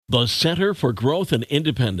The Center for Growth and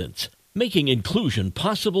Independence, making inclusion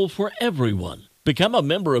possible for everyone. Become a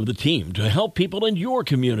member of the team to help people in your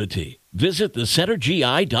community. Visit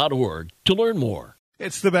thecentergi.org to learn more.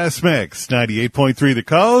 It's the best mix, 98.3 The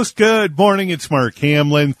Coast. Good morning, it's Mark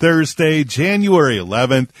Hamlin, Thursday, January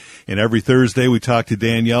 11th. And every Thursday we talk to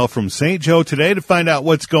Danielle from St. Joe today to find out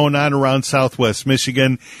what's going on around Southwest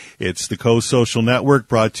Michigan. It's the Coast Social Network,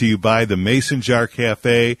 brought to you by the Mason Jar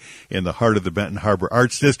Cafe in the heart of the Benton Harbor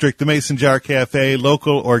Arts District. The Mason Jar Cafe,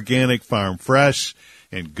 local, organic, farm fresh.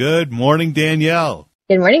 And good morning, Danielle.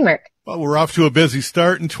 Good morning, Mark. Well, we're off to a busy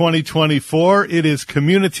start in 2024. It is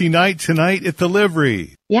community night tonight at the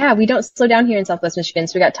Livery. Yeah, we don't slow down here in Southwest Michigan.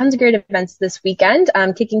 So we got tons of great events this weekend.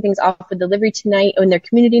 Kicking things off with the Livery tonight on their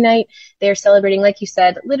community night. They are celebrating, like you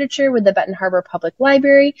said, literature with the Benton Harbor Public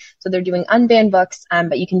Library. So they're doing unbanned books,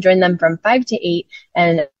 but you can join them from 5 to 8.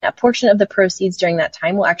 And a portion of the proceeds during that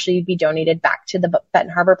time will actually be donated back to the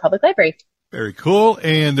Benton Harbor Public Library. Very cool.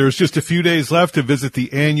 And there's just a few days left to visit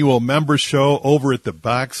the annual member show over at the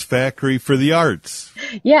Box Factory for the Arts.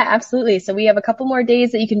 Yeah, absolutely. So we have a couple more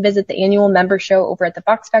days that you can visit the annual member show over at the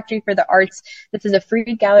Box Factory for the Arts. This is a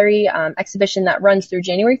free gallery exhibition that runs through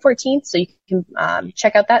January 14th, so you can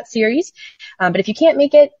check out that series. But if you can't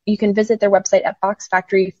make it, you can visit their website at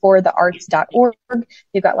boxfactoryforthearts.org.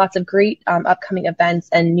 They've got lots of great upcoming events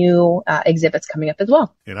and new exhibits coming up as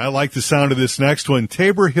well. And I like the sound of this next one.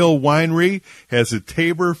 Tabor Hill Winery has a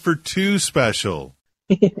Tabor for Two special.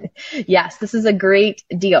 Yes, this is a great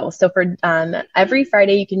deal. So for every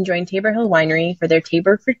Friday, you can join Tabor Hill Winery for their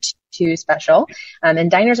Tabor for Two special. And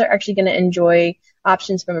diners are actually going to enjoy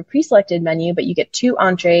options from a pre-selected menu, but you get 2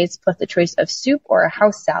 entrees plus the choice of soup or a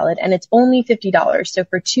house salad, and it's only $50. So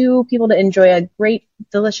for 2 people to enjoy a great,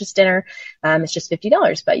 delicious dinner, it's just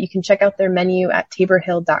 $50. But you can check out their menu at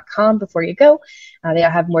taborhill.com before you go. They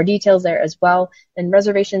have more details there as well, and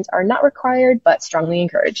reservations are not required, but strongly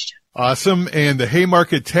encouraged. Awesome. And the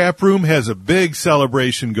Haymarket Tap Room has a big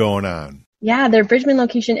celebration going on. Yeah, their Bridgman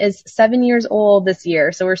location is 7 years old this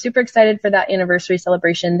year. So we're super excited for that anniversary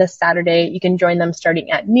celebration this Saturday. You can join them starting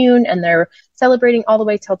at noon, and they're celebrating all the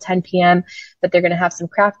way till 10 p.m. But they're going to have some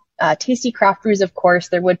tasty craft brews, of course,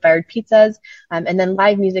 their wood-fired pizzas, and then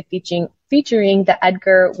live music featuring the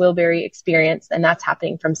Edgar Wilberry Experience, and that's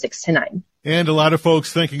happening from 6 to 9. And a lot of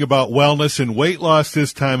folks thinking about wellness and weight loss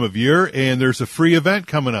this time of year, and there's a free event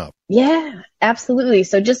coming up. Yeah, absolutely.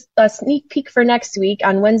 So just a sneak peek for next week.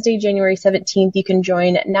 On Wednesday, January 17th, you can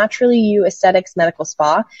join Naturally You Aesthetics Medical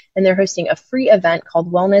Spa, and they're hosting a free event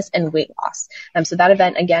called Wellness and Weight Loss. So that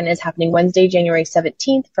event, again, is happening Wednesday, January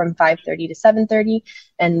 17th from 5:30 to 7:30.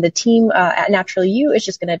 And the team at Naturally You is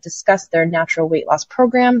just going to discuss their natural weight loss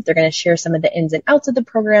program. They're going to share some of the ins and outs of the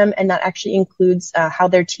program, and that actually includes how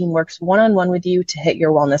their team works one-on-one with you to hit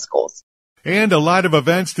your wellness goals. And a lot of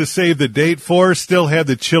events to save the date for. Still have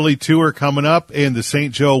the Chili Tour coming up and the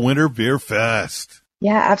St. Joe Winter Beer Fest.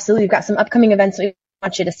 Yeah, absolutely. We've got some upcoming events we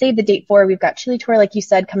want you to save the date for. We've got Chili Tour, like you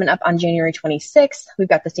said, coming up on January 26th. We've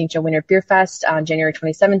got the St. Joe Winter Beer Fest on January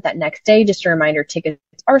 27th, that next day. Just a reminder, tickets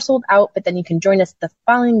are sold out, but then you can join us the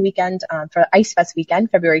following weekend for Ice Fest weekend,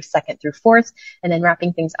 February 2nd through 4th. And then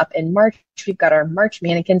wrapping things up in March, we've got our March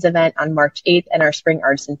Mannequins event on March 8th and our Spring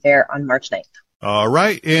Artisan Fair on March 9th. All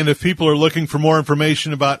right. And if people are looking for more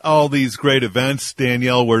information about all these great events,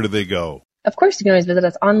 Danielle, where do they go? Of course, you can always visit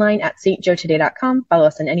us online at stjoetoday.com, follow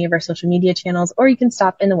us on any of our social media channels, or you can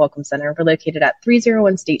stop in the Welcome Center. We're located at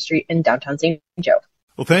 301 State Street in downtown St. Joe.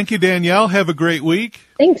 Well, thank you, Danielle. Have a great week.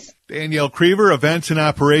 Thanks. Danielle Creever, Events and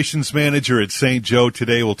Operations Manager at St. Joe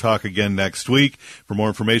Today. We'll talk again next week. For more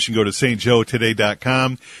information, go to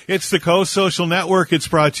stjoetoday.com. It's the Coast Social Network. It's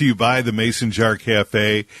brought to you by the Mason Jar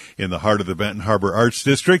Cafe in the heart of the Benton Harbor Arts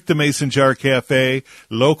District. The Mason Jar Cafe,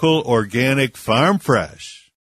 local, organic, farm fresh.